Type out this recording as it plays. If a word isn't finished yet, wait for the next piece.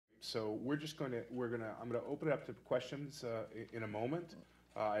So I'm gonna open it up to questions in a moment.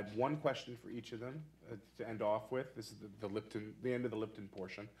 I had one question for each of them to end off with. This is the end of the Lipton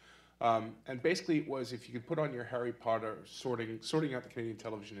portion. And basically it was, if you could put on your Harry Potter sorting out the Canadian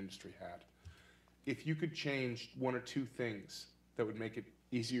television industry hat, if you could change one or two things that would make it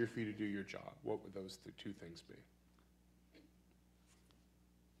easier for you to do your job, what would those two things be?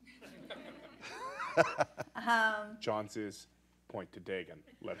 John's is point to Daegan.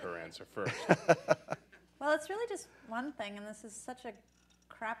 Let her answer first. Well, it's really just one thing, and this is such a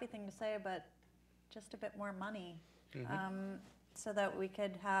crappy thing to say, but just a bit more money, so that we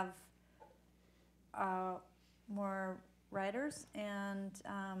could have more writers and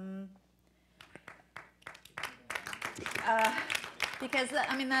because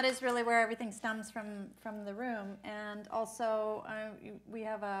I mean that is really where everything stems from the room, and also we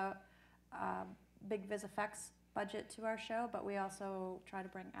have a big VIFF budget to our show, but we also try to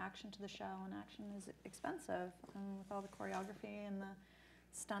bring action to the show, and action is expensive with all the choreography and the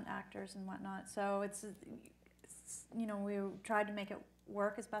stunt actors and whatnot. So it's you know, we tried to make it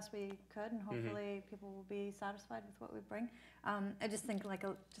work as best we could, and hopefully people will be satisfied with what we bring. I just think like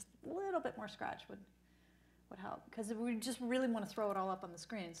just a little bit more scratch would help, because we just really want to throw it all up on the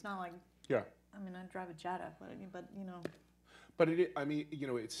screen. It's not like, I mean, I drive a Jetta, but you know. But I mean, you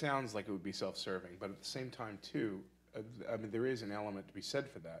know, it sounds like it would be self-serving, but at the same time, too, I mean, there is an element to be said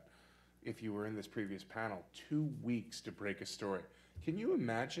for that. If you were in this previous panel, 2 weeks to break a story. Can you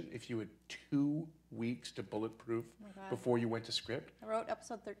imagine if you had 2 weeks to bulletproof before you went to script? I wrote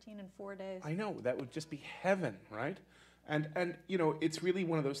episode 13 in 4 days. I know, that would just be heaven, right? And you know, it's really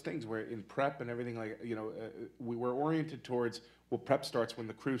one of those things where in prep and everything, like, you know, we were oriented towards, well, prep starts when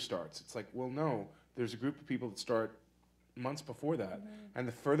the crew starts. It's like, well, no, there's a group of people that start months before that, and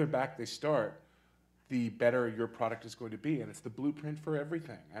the further back they start, the better your product is going to be, and it's the blueprint for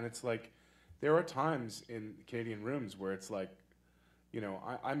everything. And it's like, there are times in Canadian rooms where it's like, you know,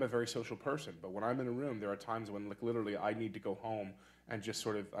 I'm a very social person, but when I'm in a room, there are times when, like, literally I need to go home and just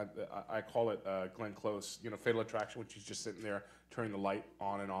sort of, I call it Glenn Close, you know, Fatal Attraction, which is just sitting there turning the light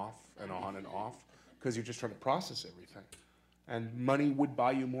on and off and on and off, because you're just trying to process everything. And money would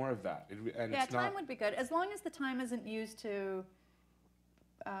buy you more of that. And yeah, it's time would be good, as long as the time isn't used to,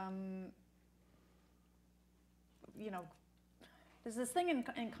 you know, there's this thing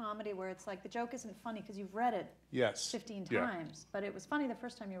in comedy where it's like the joke isn't funny because you've read it 15 times, but it was funny the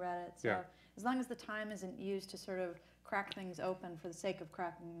first time you read it. So as long as the time isn't used to sort of crack things open for the sake of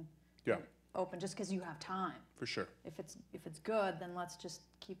cracking open, just because you have time. For sure. If it's good, then let's just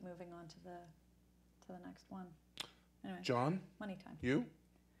keep moving on to the next one. Anyway, John? Money time. You?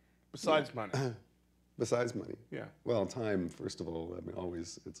 Besides money. Besides money? Yeah. Well, time, first of all, I mean,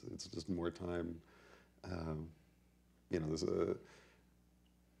 always, it's just more time. You know, there's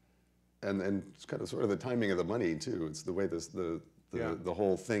and it's kind of sort of the timing of the money, too. It's the way the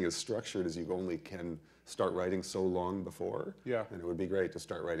whole thing is structured, is you only can start writing so long before. Yeah. And it would be great to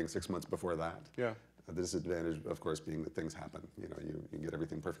start writing 6 months before that. Yeah. The disadvantage, of course, being that things happen. You know, you get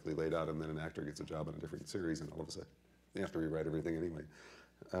everything perfectly laid out, and then an actor gets a job on a different series, and all of a sudden you have to rewrite everything anyway.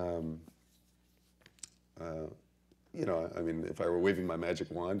 You know, I mean, if I were waving my magic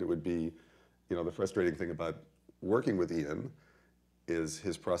wand, it would be, you know, the frustrating thing about working with Ian is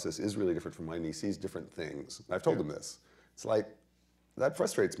his process is really different from mine. He sees different things. I've told him this. It's like, that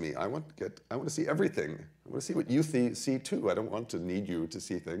frustrates me. I want to see everything. I want to see what you see too. I don't want to need you to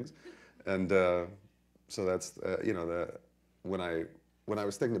see things. And so that's, you know, when I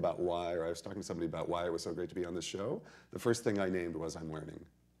was thinking about why, or I was talking to somebody about why it was so great to be on this show, the first thing I named was I'm learning.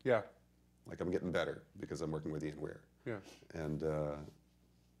 Yeah. Like, I'm getting better because I'm working with Ian Weir. Yeah. And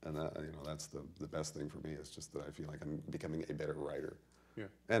that, you know, that's the best thing for me, is just that I feel like I'm becoming a better writer. Yeah.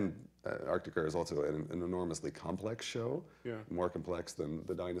 And Arctica is also an enormously complex show, more complex than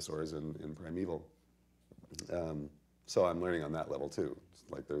the dinosaurs in Primeval. So I'm learning on that level too. It's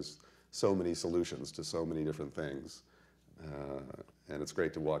like there's so many solutions to so many different things, and it's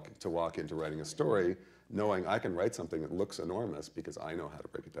great to walk into writing a story knowing I can write something that looks enormous because I know how to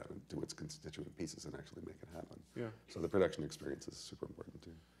break it down into its constituent pieces and actually make it happen. Yeah. So the production experience is super important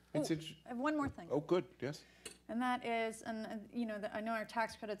too. I have one more thing. Oh, good. Yes. And that is, and you know, I know our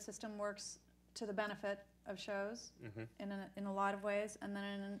tax credit system works to the benefit of shows in a lot of ways, and then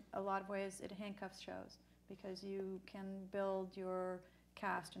in a lot of ways it handcuffs shows, because you can build your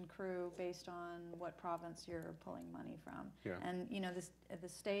cast and crew based on what province you're pulling money from. Yeah. And you know, the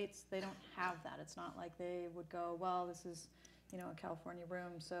states, they don't have that. It's not like they would go, well, this is, you know, a California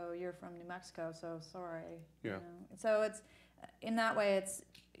room, so you're from New Mexico, so sorry. Yeah. You know? So it's, in that way, it's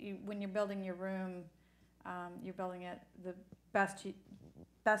when you're building your room, you're building it the best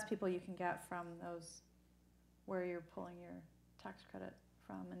best people you can get from those where you're pulling your tax credit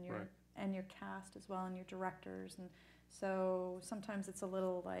from, and your Right. and your cast as well, and your directors. And so sometimes it's a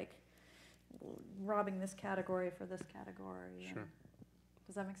little like robbing this category for this category. Sure.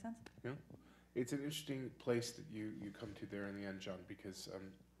 Does that make sense? Yeah. It's an interesting place that you come to there in the end, John, because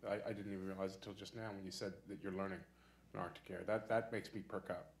I didn't even realize until just now when you said that you're learning in Arctic Air. That makes me perk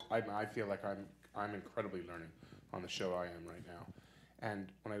up. I feel like I'm incredibly learning on the show I am right now.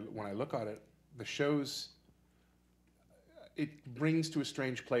 And when I look at it, the shows, it brings to a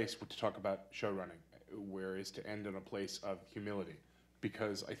strange place to talk about show running, whereas to end in a place of humility,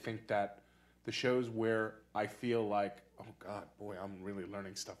 because I think that the shows where I feel like, oh God, boy, I'm really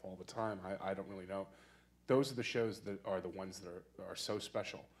learning stuff all the time. I don't really know. Those are the shows that are the ones that are so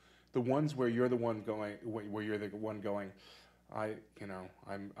special. The ones where you're the one going, I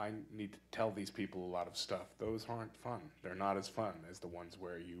need to tell these people a lot of stuff. Those aren't fun. They're not as fun as the ones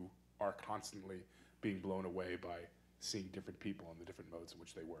where you are constantly being blown away by seeing different people and the different modes in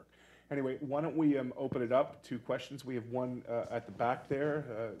which they work. Anyway, why don't we open it up to questions? We have one at the back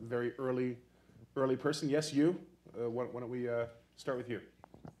there, very early person. Yes, you. Why don't we start with you?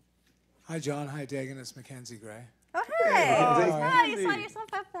 Hi, John. Hi, Daegan. It's Mackenzie Gray. Oh, hey! Oh, You saw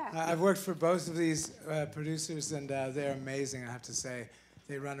yourself up there. I've worked for both of these producers, and they're amazing, I have to say.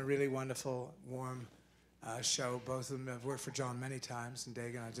 They run a really wonderful, warm show. Both of them have worked for John many times, and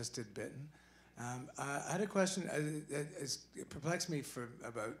Daegan, I just did Bitten. I had a question. It perplexed me for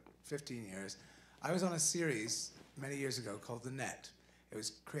about 15 years. I was on a series many years ago called The Net. It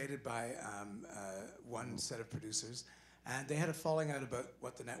was created by one set of producers, and they had a falling out about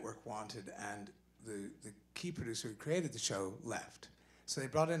what the network wanted, and the key producer who created the show left. So they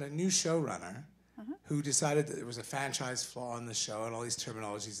brought in a new showrunner who decided that there was a franchise flaw in the show and all these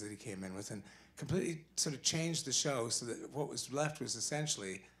terminologies that he came in with, and completely sort of changed the show so that what was left was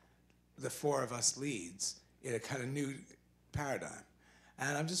essentially the four of us leads in a kind of new paradigm.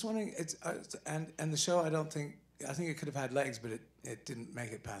 And I'm just wondering, and the show, I think it could have had legs, but it didn't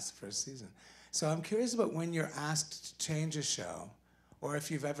make it past the first season. So I'm curious about when you're asked to change a show, or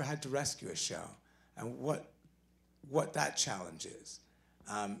if you've ever had to rescue a show, and what that challenge is.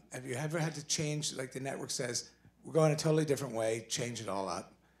 Have you ever had to change, like the network says, we're going a totally different way, change it all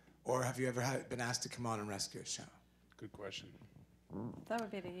up? Or have you ever been asked to come on and rescue a show? Good question. That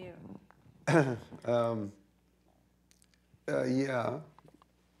would be to you. Yeah.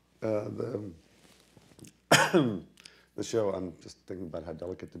 The show, I'm just thinking about how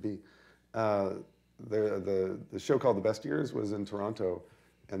delicate to be. The show called The Best Years was in Toronto,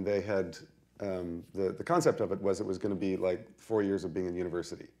 and they had, the concept of it was going to be like 4 years of being in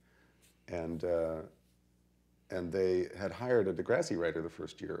university. And they had hired a Degrassi writer the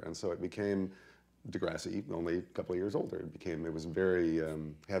first year, and so it became Degrassi, only a couple of years older. It was very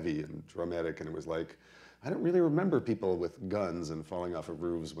heavy and dramatic, and it was like, I don't really remember people with guns and falling off of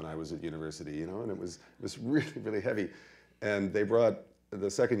roofs when I was at university, you know, and it was really, really heavy. And the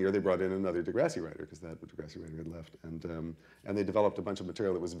second year, they brought in another Degrassi writer, because that Degrassi writer had left, and they developed a bunch of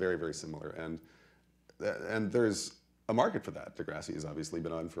material that was very, very similar. And there's a market for that. Degrassi has obviously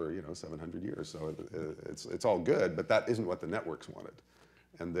been on for 700 years, so it's all good, but that isn't what the networks wanted.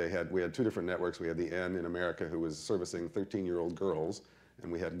 And we had two different networks. We had the N in America, who was servicing 13-year-old girls,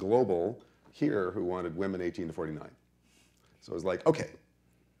 and we had Global here, who wanted women 18 to 49. So it was like, okay,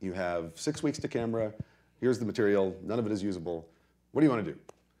 you have 6 weeks to camera. Here's the material. None of it is usable. What do you want to do?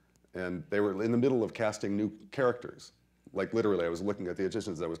 And they were in the middle of casting new characters. Like literally, I was looking at the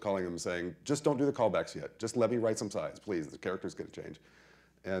auditions. I was calling them saying, just don't do the callbacks yet. Just let me write some sides, please. The character's going to change.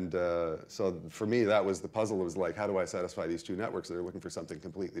 And so for me, that was the puzzle. It was like, how do I satisfy these two networks that are looking for something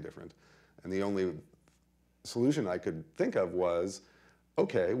completely different? And the only solution I could think of was,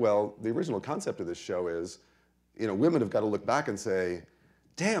 okay, well, the original concept of this show is, women have got to look back and say,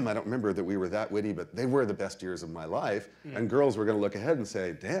 damn, I don't remember that we were that witty, but they were the best years of my life. And girls were going to look ahead and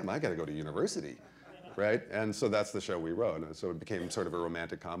say, damn, I got to go to university, right? And so that's the show we wrote. And so it became sort of a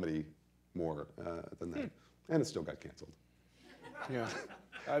romantic comedy more than that. And it still got canceled. Yeah.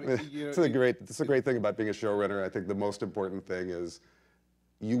 It's a great thing about being a showrunner. I think the most important thing is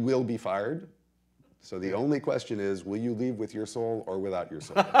you will be fired. So the only question is, will you leave with your soul or without your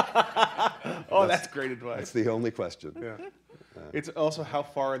soul? That's great advice. That's the only question. Yeah. It's also how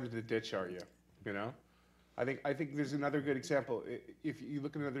far into the ditch are you? I think there's another good example. If you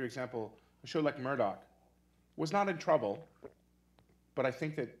look at another example, a show like Murdoch was not in trouble, but I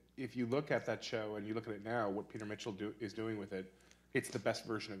think that if you look at that show and you look at it now, what Peter Mitchell is doing with it, it's the best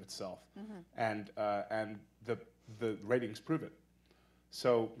version of itself, and the ratings prove it.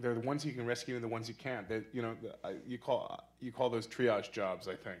 So they're the ones you can rescue and the ones you can't. You know, you call those triage jobs,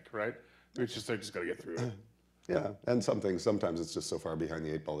 I think, right? It's just, I just got to get through it. Yeah, and sometimes it's just so far behind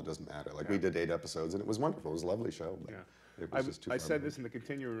the 8 ball it doesn't matter. Like we did 8 episodes and it was wonderful. It was a lovely show. But it was just too I far said behind. this in the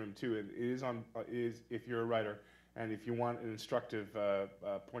Continuum room too. It is on if you're a writer and if you want an instructive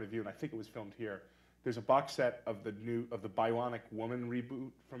point of view, and I think it was filmed here. There's a box set of the Bionic Woman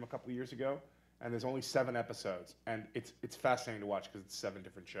reboot from a couple of years ago, and there's only 7 episodes, and it's fascinating to watch because it's 7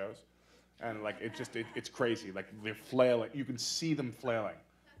 different shows, and like it's crazy. Like they're flailing, you can see them flailing,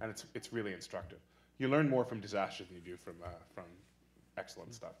 and it's really instructive. You learn more from disasters than you do from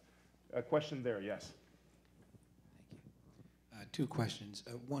excellent stuff. A question there, yes. Thank you. 2 questions.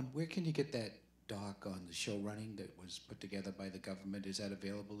 One, where can you get that doc on the show running that was put together by the government? Is that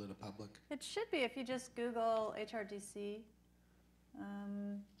available to the public? It should be if you just Google HRDC,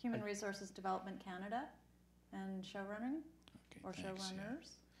 Human Resources Development Canada, and Showrunning, Okay, or thanks, yeah. Showrunners.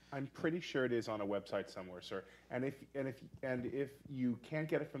 I'm pretty sure it is on a website somewhere, sir. And if you can't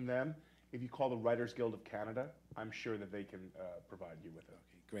get it from them, if you call the Writers Guild of Canada, I'm sure that they can provide you with it.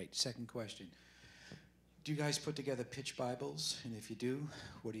 Okay, great. Second question. Do you guys put together pitch Bibles? And if you do,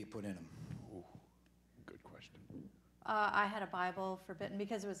 what do you put in them? Ooh, good question. I had a Bible for Bitten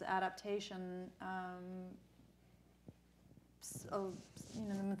because it was adaptation. So, you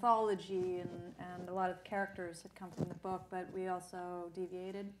know, the mythology and a lot of the characters had come from the book, but we also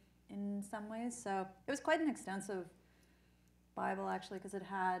deviated in some ways. So it was quite an extensive Bible, actually, because it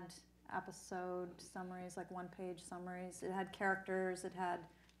had episode summaries, like 1-page summaries. It had characters. It had,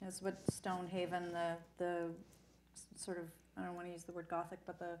 you know, it's what Stonehaven, the sort of, I don't want to use the word Gothic,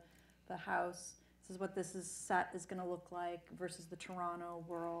 but the house. This is what this set is going to look like versus the Toronto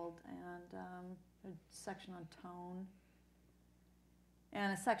world, and a section on tone.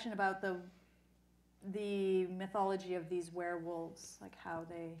 And a section about the mythology of these werewolves, like how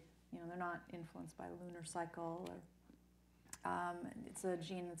they, you know, they're not influenced by the lunar cycle, or it's a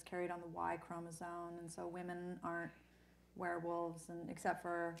gene that's carried on the Y chromosome, and so women aren't werewolves, and except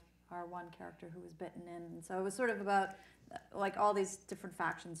for our one character who was bitten in. And so it was sort of about like all these different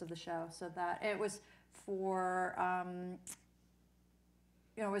factions of the show, so that it was for,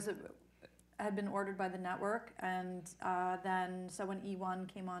 you know, had been ordered by the network, and then so when E1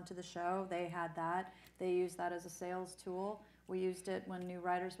 came onto the show, they had that. They used that as a sales tool. We used it when new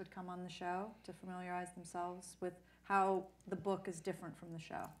writers would come on the show to familiarize themselves with how the book is different from the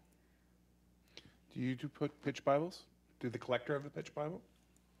show. Do you put pitch Bibles? Did the collector have a pitch Bible?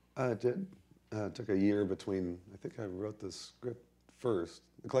 It did. It took a year between, I think I wrote the script first.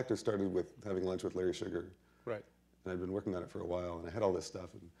 The collector started with having lunch with Larry Sugar. Right. And I'd been working on it for a while, and I had all this stuff,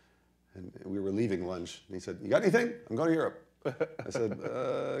 and we were leaving lunch, and he said, "You got anything? I'm going to Europe." I said,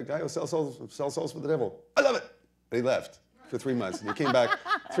 "Guy who sells souls for the devil. I love it." And he left for 3 months, and he came back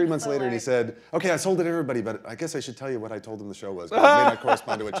 3 months later, and he said, "Okay, I sold it to everybody, but I guess I should tell you what I told him the show was, because it may not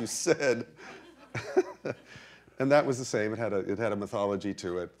correspond to what you said." And that was the same. It had a mythology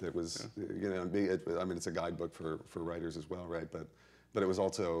to it that was, you know, I mean, it's a guidebook for writers as well, right? But it was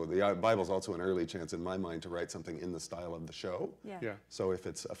also, the Bible's also an early chance in my mind to write something in the style of the show. Yeah. So if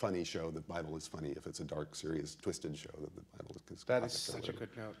it's a funny show, the Bible is funny. If it's a dark, serious, twisted show, the Bible is That is classic. such a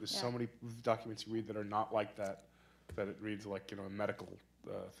good note. There's so many documents you read that are not like that, that it reads like, you know, a medical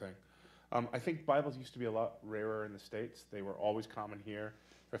thing. I think Bibles used to be a lot rarer in the States. They were always common here.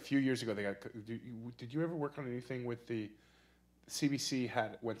 A few years ago, they got. Did you ever work on anything with the CBC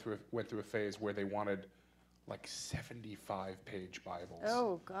went through a phase where they wanted like 75-page Bibles.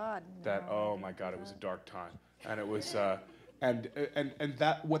 Oh God. That no, oh I my didn't God, do it was a that. dark time, and it was and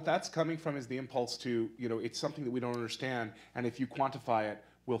that what that's coming from is the impulse to, you know, it's something that we don't understand, and if you quantify it,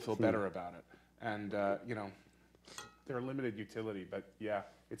 we'll feel better about it. And you know, they're a limited utility, but yeah,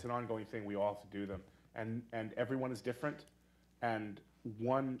 it's an ongoing thing. We all have to do them, and everyone is different. And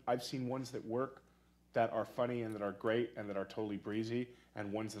I've seen ones that work, that are funny and that are great and that are totally breezy,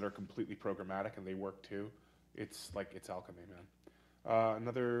 and ones that are completely programmatic and they work too. It's like, it's alchemy, man.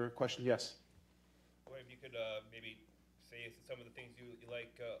 Another question, yes? Or if you could maybe say some of the things you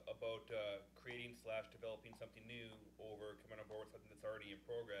like about creating/developing something new over coming on board with something that's already in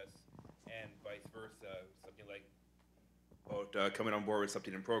progress, and vice versa, something like about coming on board with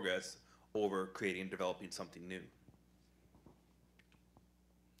something in progress over creating and developing something new.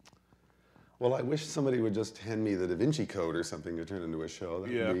 Well, I wish somebody would just hand me the Da Vinci Code or something to turn into a show. That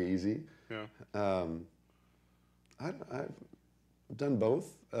would be easy. Yeah. I've done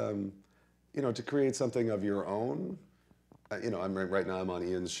both. You know, to create something of your own. You know, right now I'm on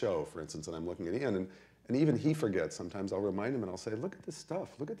Ian's show, for instance, and I'm looking at Ian, and And even he forgets. Sometimes I'll remind him and I'll say, look at this stuff.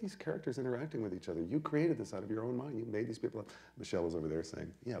 Look at these characters interacting with each other. You created this out of your own mind. You made these people up. Michelle was over there saying,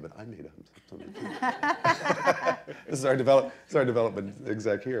 yeah, but I made something. This is our development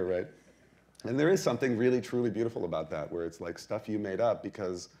exec here, right? And there is something really, truly beautiful about that, where it's like stuff you made up,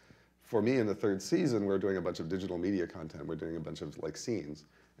 because for me in the 3rd season, we're doing a bunch of digital media content. We're doing a bunch of like scenes.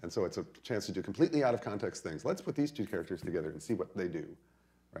 And so it's a chance to do completely out of context things. Let's put these 2 characters together and see what they do,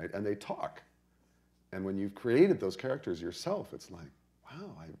 right? And they talk. And when you've created those characters yourself, it's like,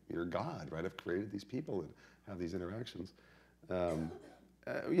 wow, you're God, right? I've created these people that have these interactions. You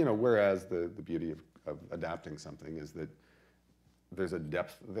know, whereas the beauty of adapting something is that there's a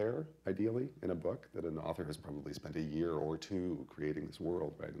depth there, ideally, in a book, that an author has probably spent a year or 2 creating this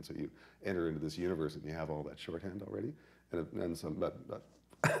world, right? And so you enter into this universe and you have all that shorthand already. And some, but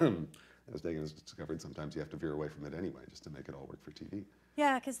as Daegan has discovered, sometimes you have to veer away from it anyway, just to make it all work for TV.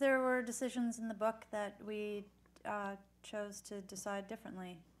 Yeah, because there were decisions in the book that we chose to decide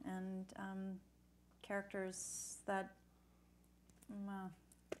differently, and characters that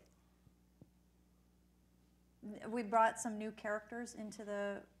we brought some new characters into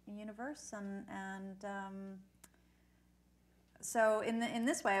the universe, and so in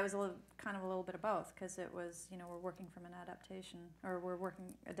this way, it was kind of a little bit of both, because it was, you know, we're working from an adaptation, or we're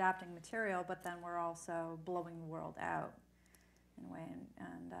adapting material, but then we're also blowing the world out in a way,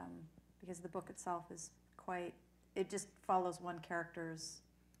 and because the book itself is it just follows one character's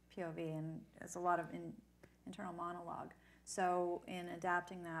POV, and it's a lot of internal monologue. So in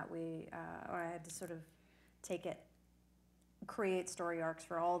adapting that, I had to sort of create story arcs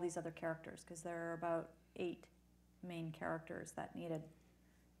for all these other characters, because there are about 8 main characters that needed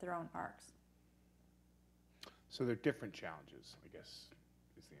their own arcs. So they're different challenges, I guess,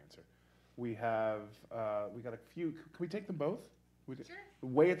 is the answer. We have, we got a few, can we take them both? Sure.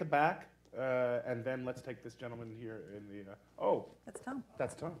 Way at the back, and then let's take this gentleman here in the, oh. That's Tom.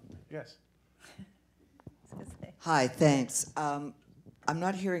 That's Tom, yes. Hi, thanks. I'm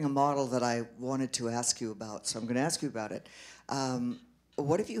not hearing a model that I wanted to ask you about, so I'm going to ask you about it.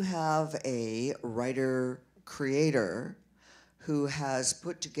 What if you have a writer-creator who has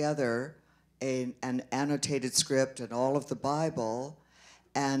put together an annotated script and all of the Bible,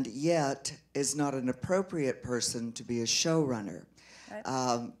 and yet is not an appropriate person to be a showrunner,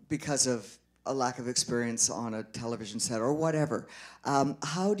 right, because of a lack of experience on a television set or whatever?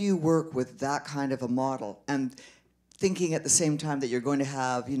 How do you work with that kind of a model? And thinking at the same time that you're going to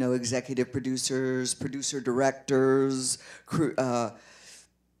have, you know, executive producers, producer directors,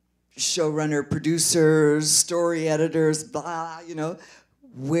 showrunner producers, story editors, blah, you know,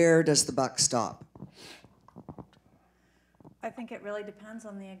 where does the buck stop? I think it really depends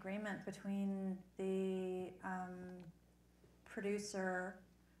on the agreement between the producer,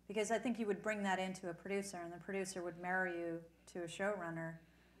 because I think you would bring that into a producer, and the producer would marry you to a showrunner,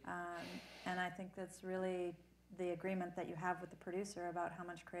 and I think that's really the agreement that you have with the producer about how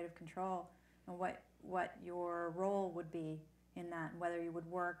much creative control and what your role would be in that, and whether you would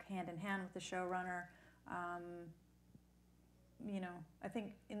work hand in hand with the showrunner. You know, I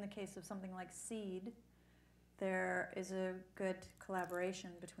think in the case of something like Seed, there is a good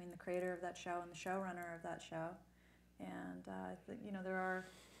collaboration between the creator of that show and the showrunner of that show, and you know, there are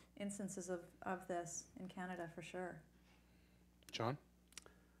instances of this in Canada for sure. John?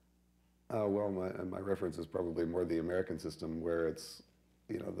 Well, my reference is probably more the American system, where it's,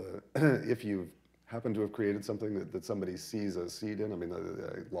 you know, if you happen to have created something that somebody sees a seed in. I mean,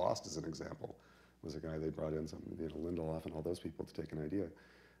 Lost is an example. Was a guy they brought in, you know, Lindelof and all those people to take an idea.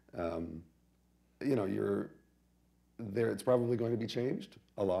 You know, it's probably going to be changed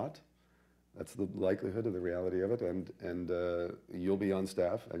a lot. That's the likelihood of the reality of it, and you'll be on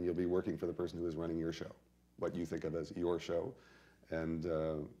staff and you'll be working for the person who is running your show, what you think of as your show, and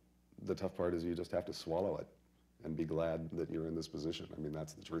the tough part is you just have to swallow it and be glad that you're in this position. I mean,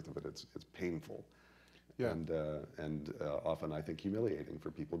 that's the truth of it. It's painful. Yeah. And often I think humiliating for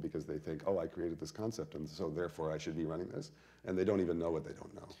people, because they think, oh, I created this concept, and so therefore I should be running this, and they don't even know what they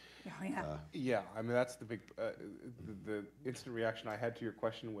don't know. Oh, yeah. Yeah, I mean, that's the big, the instant reaction I had to your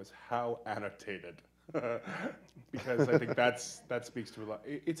question was how annotated, because I think that speaks to a lot.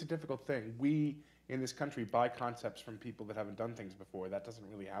 It's a difficult thing. We in this country buy concepts from people that haven't done things before. That doesn't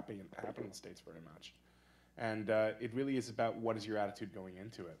really happen in the States very much. And it really is about what is your attitude going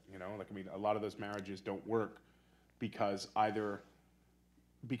into it, you know? Like, I mean, a lot of those marriages don't work because again,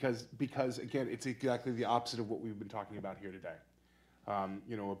 it's exactly the opposite of what we've been talking about here today.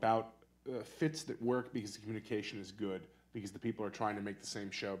 You know, about fits that work because the communication is good, because the people are trying to make the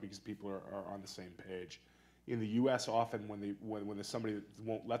same show, because people are on the same page. In the U.S., often when there's somebody that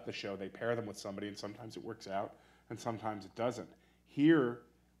won't let the show, they pair them with somebody, and sometimes it works out, and sometimes it doesn't. Here,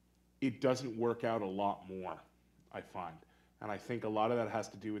 it doesn't work out a lot more, I find. And I think a lot of that has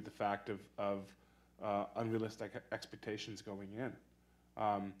to do with the fact of unrealistic expectations going in.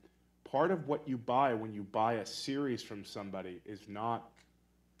 Part of what you buy when you buy a series from somebody is not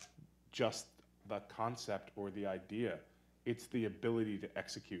just the concept or the idea. It's the ability to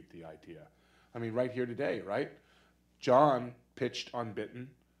execute the idea. I mean, right here today, right? Jon pitched on Bitten,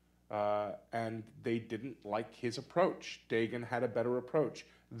 and they didn't like his approach. Daegan had a better approach.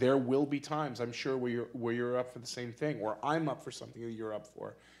 There will be times, I'm sure, where you're up for the same thing, or I'm up for something that you're up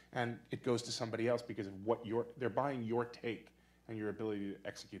for, and it goes to somebody else because of what they're buying your take and your ability to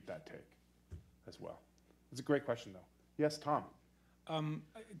execute that take as well. It's a great question, though. Yes, Tom.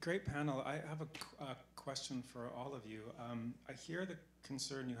 Great panel. I have a question for all of you. I hear the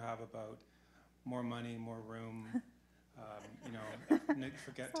concern you have about more money, more room,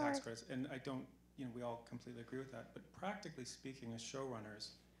 forget tax credits, and I don't, we all completely agree with that. But practically speaking, as showrunners,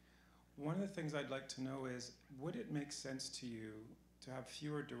 one of the things I'd like to know is, would it make sense to you to have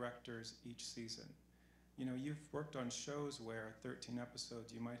fewer directors each season? You've worked on shows where 13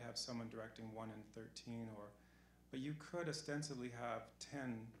 episodes, you might have someone directing 1 in 13, but you could ostensibly have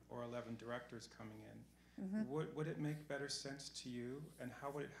 10 or 11 directors coming in. Mm-hmm. Would it make better sense to you, and how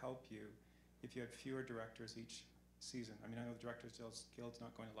would it help you if you had fewer directors each season? I mean, I know the Directors Guild's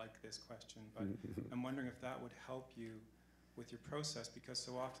not going to like this question, but I'm wondering if that would help you with your process, because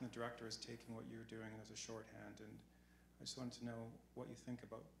so often the director is taking what you're doing as a shorthand, and I just wanted to know what you think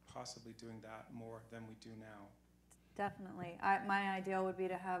about possibly doing that more than we do now. Definitely. My ideal would be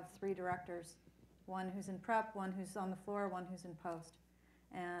to have 3 directors, one who's in prep, one who's on the floor, one who's in post.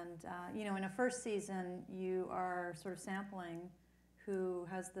 And in a first season, you are sort of sampling who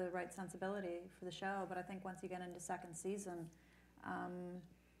has the right sensibility for the show, but I think once you get into second season,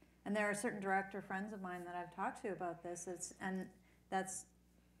 and there are certain director friends of mine that I've talked to about this,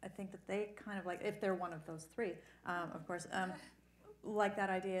 I think that they kind of like, if they're one of those 3, of course, like that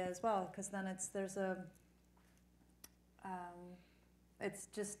idea as well, because then it's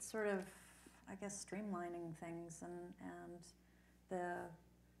just sort of, I guess, streamlining things, and the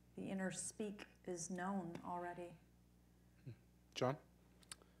inner speak is known already. John?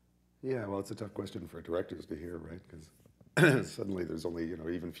 Yeah, well, it's a tough question for directors to hear, right? Because suddenly there's only,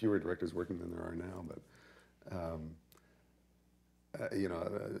 even fewer directors working than there are now. But,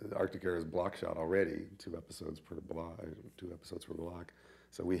 Arctic Air is block shot already, 2 episodes per block, 2 episodes per block.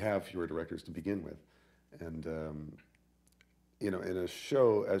 So we have fewer directors to begin with. And, in a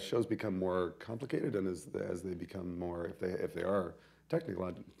show, as shows become more complicated, and as they become more, if they are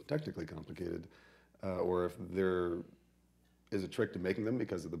technically complicated, or if there is a trick to making them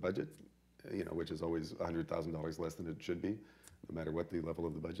because of the budget, which is always $100,000 less than it should be, no matter what the level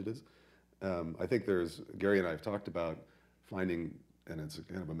of the budget is. I think Gary and I have talked about finding, and it's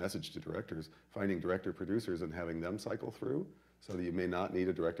kind of a message to directors, finding director-producers and having them cycle through, so that you may not need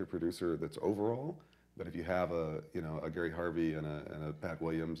a director-producer that's overall, but if you have a Gary Harvey and a Pat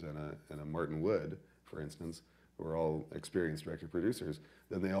Williams and a Martin Wood, for instance, who are all experienced director-producers,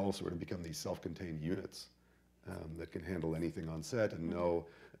 then they all sort of become these self-contained units that can handle anything on set and know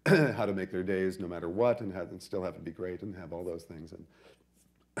how to make their days no matter what, and still have to be great and have all those things.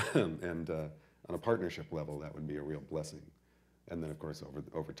 And on a partnership level, that would be a real blessing. And then, of course,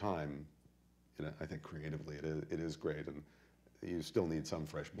 over time, I think creatively it is great, and you still need some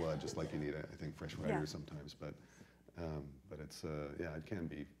fresh blood, just like you need, I think, fresh writers sometimes. But it's it can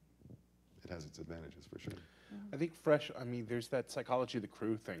be. It has its advantages for sure. I think there's that psychology of the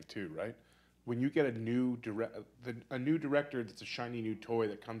crew thing too, right? When you get a new director that's a shiny new toy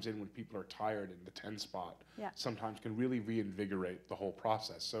that comes in when people are tired in the 10 spot, sometimes can really reinvigorate the whole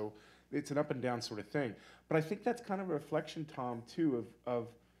process. So it's an up and down sort of thing. But I think that's kind of a reflection, Tom, too, of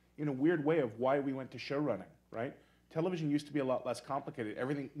in a weird way, of why we went to showrunning, right? Television used to be a lot less complicated.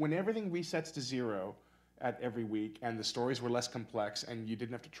 When everything resets to 0 at every week, and the stories were less complex, and you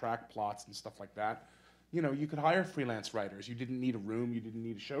didn't have to track plots and stuff like that, you could hire freelance writers. You didn't need a room. You didn't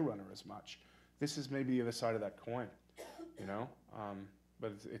need a showrunner as much. This is maybe the other side of that coin,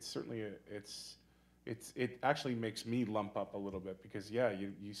 But it's certainly it actually makes me lump up a little bit, because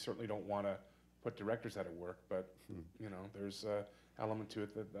you certainly don't want to put directors out of work, but there's an element to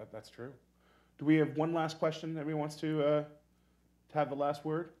it that's true. Do we have one last question? Everyone wants to have the last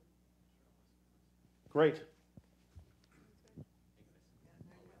word? Great.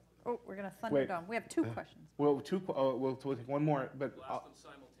 Oh, we're going to Thunderdome. We have 2 questions. Well, we'll take one more, but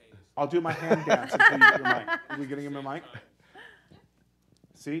I'll do my hand dance until you get your mic. Are we getting him a mic?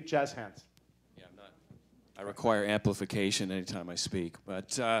 See, jazz hands. Yeah, I require amplification anytime I speak.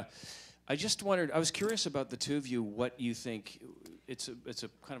 But I just wondered, I was curious about the two of you, what you think, it's a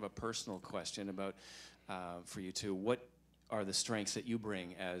kind of a personal question about, for you two, what are the strengths that you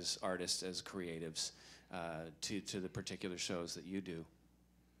bring as artists, as creatives, to the particular shows that you do?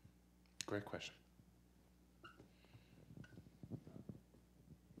 Great question.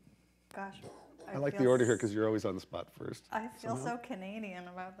 Gosh. I like feel the order here because you're always on the spot first. I feel somehow. so Canadian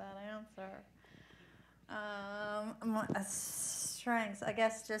about that answer. Strengths, I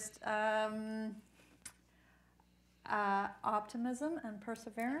guess, just optimism and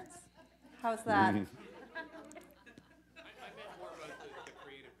perseverance. How's that?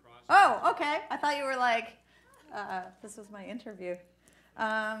 Oh, okay. I thought you were like, this was my interview.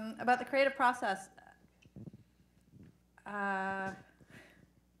 About the creative process. Do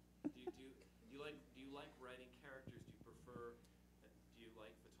you like writing characters? Do you prefer? Do you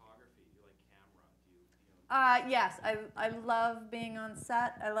like photography? Do you like camera? Yes, I love being on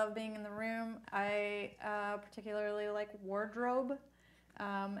set. I love being in the room. I particularly like wardrobe,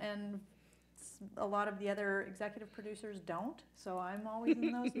 and a lot of the other executive producers don't, so I'm always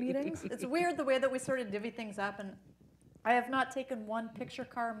in those meetings. It's weird the way that we sort of divvy things up, and I have not taken one picture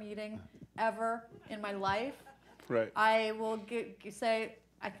car meeting ever in my life. Right. I will say,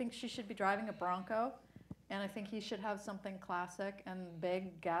 I think she should be driving a Bronco, and I think he should have something classic and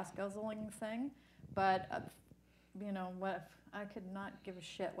big gas guzzling thing. But, you know, what I could not give a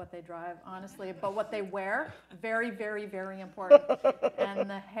shit what they drive, honestly. But what they wear, very, very, very important. And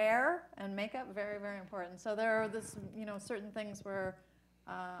the hair and makeup, very, very important. So there are this, you know, certain things where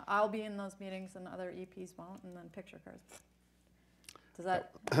I'll be in those meetings and other EPs won't, and then picture cars. Does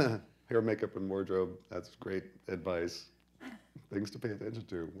that? Hair, makeup, and wardrobe, that's great advice. Things to pay attention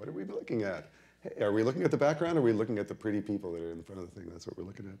to. What are we looking at? Hey, are we looking at the background, or are we looking at the pretty people that are in front of the thing? That's what we're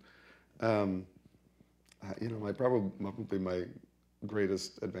looking at. You know, probably my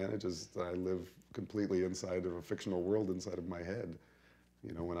greatest advantage is that I live completely inside of a fictional world inside of my head.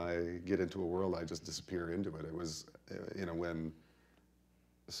 You know, when I get into a world, I just disappear into it. It was, you know, when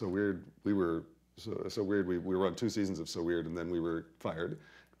So Weird, we were on 2 seasons of So Weird, and then we were fired,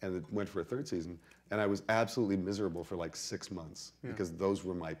 and it went for a 3rd season. And I was absolutely miserable for like 6 months because those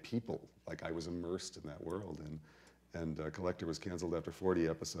were my people. Like I was immersed in that world. And Collector was canceled after 40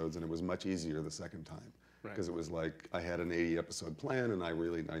 episodes, and it was much easier the second time. Because it was like I had an 80-episode plan, and I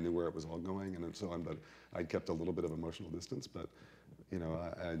knew where it was all going, and so on. But I kept a little bit of emotional distance. But you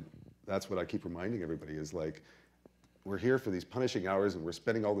know, that's what I keep reminding everybody is like, we're here for these punishing hours, and we're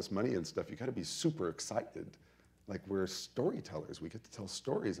spending all this money and stuff. You got to be super excited. Like we're storytellers. We get to tell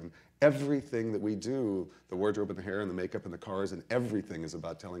stories, and everything that we do, the wardrobe and the hair and the makeup and the cars and everything is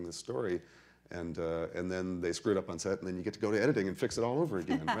about telling this story. And then they screw it up on set, and then you get to go to editing and fix it all over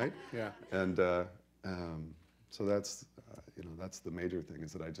again, right? Yeah. And so that's you know, that's the major thing,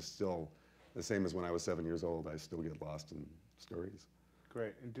 is that I just still, the same as when I was 7 years old, I still get lost in stories.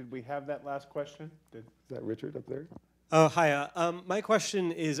 Great. And did we have that last question? Is that Richard up there? Oh, hi. My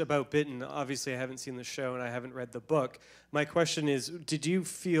question is about Bitten. Obviously, I haven't seen the show and I haven't read the book. My question is, did you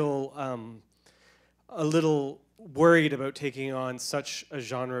feel a little worried about taking on such a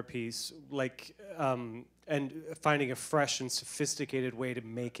genre piece, like, and finding a fresh and sophisticated way to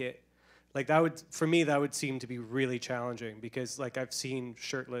make it? Like that would, for me, that would seem to be really challenging because, like, I've seen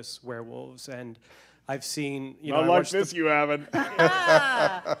shirtless werewolves and I've seen, you know, not like this, you haven't.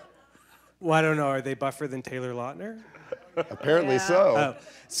 Well, I don't know. Are they buffer than Taylor Lautner? Apparently so. Oh.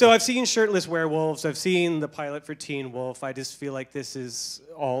 So I've seen shirtless werewolves. I've seen the pilot for Teen Wolf. I just feel like this is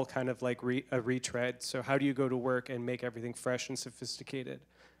all kind of like a retread. So how do you go to work and make everything fresh and sophisticated?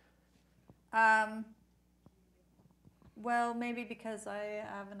 Well, maybe because I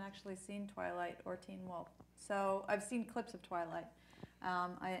haven't actually seen Twilight or Teen Wolf. So I've seen clips of Twilight,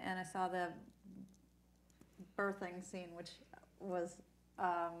 and I saw the birthing scene, which was,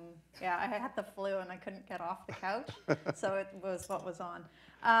 yeah, I had the flu and I couldn't get off the couch, so it was what was on.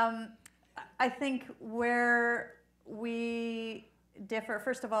 I think where we differ,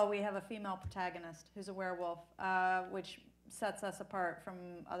 first of all, we have a female protagonist who's a werewolf, which sets us apart from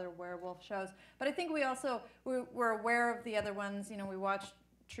other werewolf shows. But I think we also, we're aware of the other ones. You know, we watched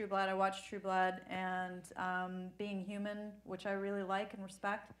True Blood, I watched True Blood, and Being Human, which I really like and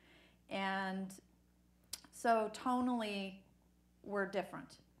respect. And so tonally, we're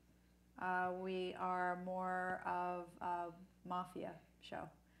different. We are more of a mafia show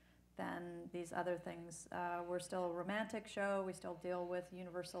than these other things. We're still a romantic show. We still deal with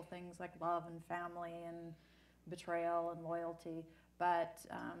universal things like love and family and betrayal and loyalty, but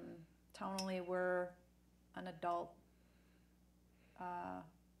tonally we're an adult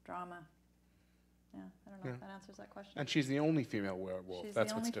drama. Yeah, I don't know if that answers that question. And she's the only female werewolf. She's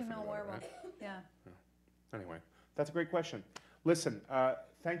That's the what's only different female about werewolf. it, right? Yeah. Anyway, that's a great question. Listen,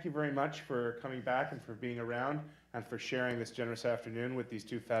 thank you very much for coming back and for being around and for sharing this generous afternoon with these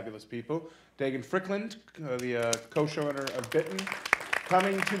two fabulous people. Daegan Fryklind, the co-showrunner of Bitten,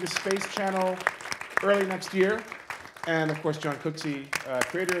 coming to the Space Channel early next year. And of course, Jon Cooksey,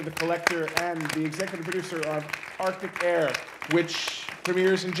 creator of The Collector and the executive producer of Arctic Air, which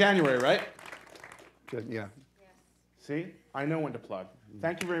premieres in January, right? Good, yeah. See? I know when to plug.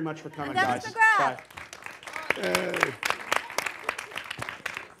 Thank you very much for coming, Denis guys. McGrath. Bye. Yay.